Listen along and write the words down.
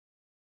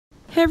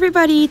Hey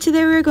everybody,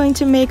 today we're going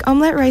to make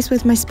omelette rice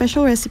with my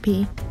special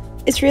recipe.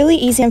 It's really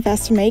easy and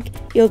fast to make,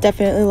 you'll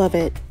definitely love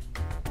it.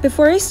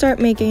 Before I start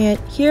making it,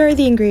 here are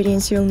the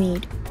ingredients you'll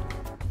need.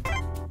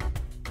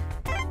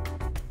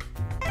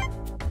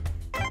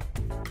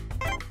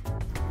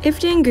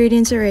 If the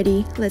ingredients are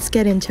ready, let's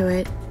get into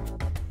it.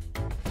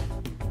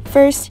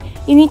 First,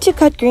 you need to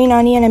cut green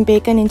onion and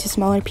bacon into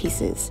smaller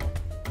pieces.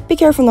 Be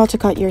careful not to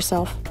cut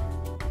yourself.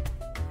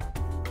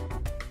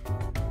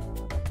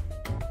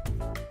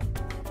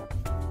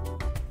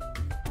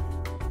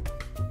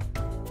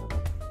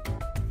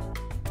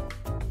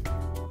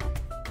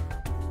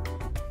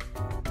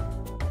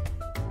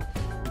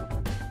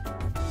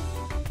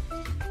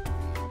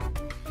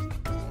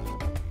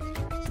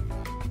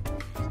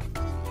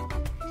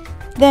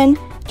 Then,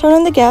 turn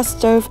on the gas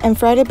stove and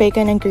fry the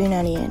bacon and green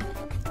onion.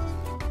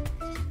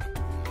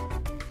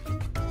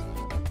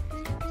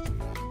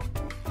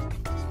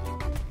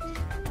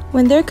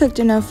 When they're cooked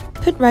enough,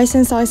 put rice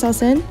and soy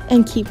sauce in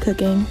and keep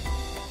cooking.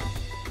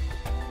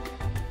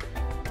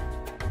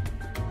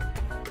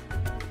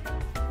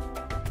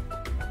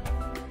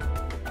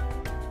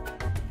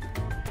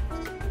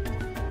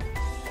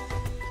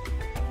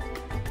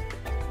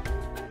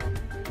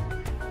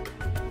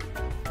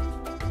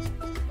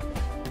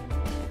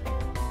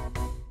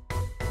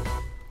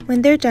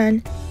 When they're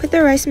done, put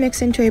the rice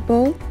mix into a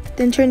bowl,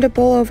 then turn the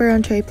bowl over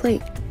onto a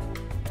plate.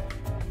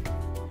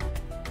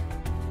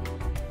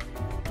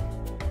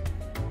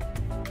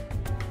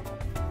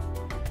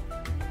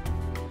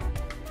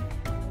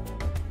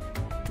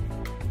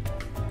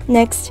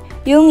 Next,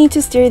 you'll need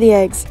to stir the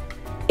eggs.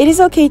 It is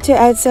okay to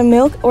add some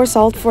milk or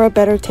salt for a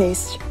better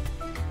taste.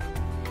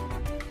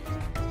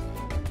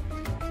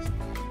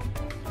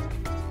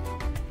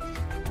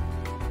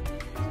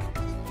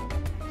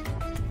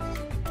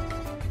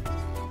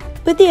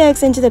 Put the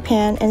eggs into the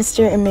pan and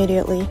stir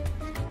immediately.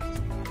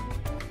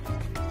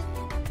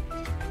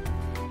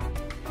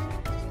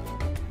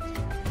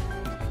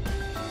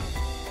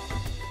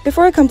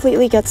 Before it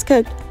completely gets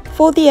cooked,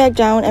 fold the egg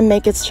down and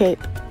make its shape.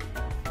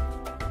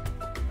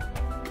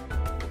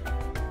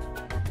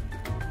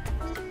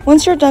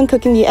 Once you're done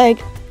cooking the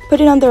egg, put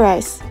it on the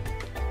rice.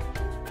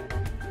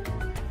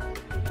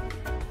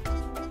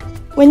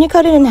 When you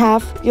cut it in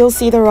half, you'll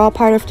see the raw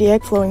part of the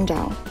egg flowing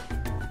down.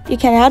 You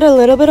can add a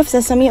little bit of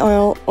sesame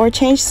oil or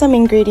change some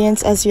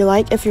ingredients as you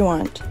like if you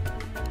want.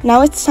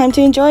 Now it's time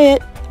to enjoy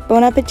it.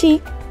 Bon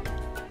appétit!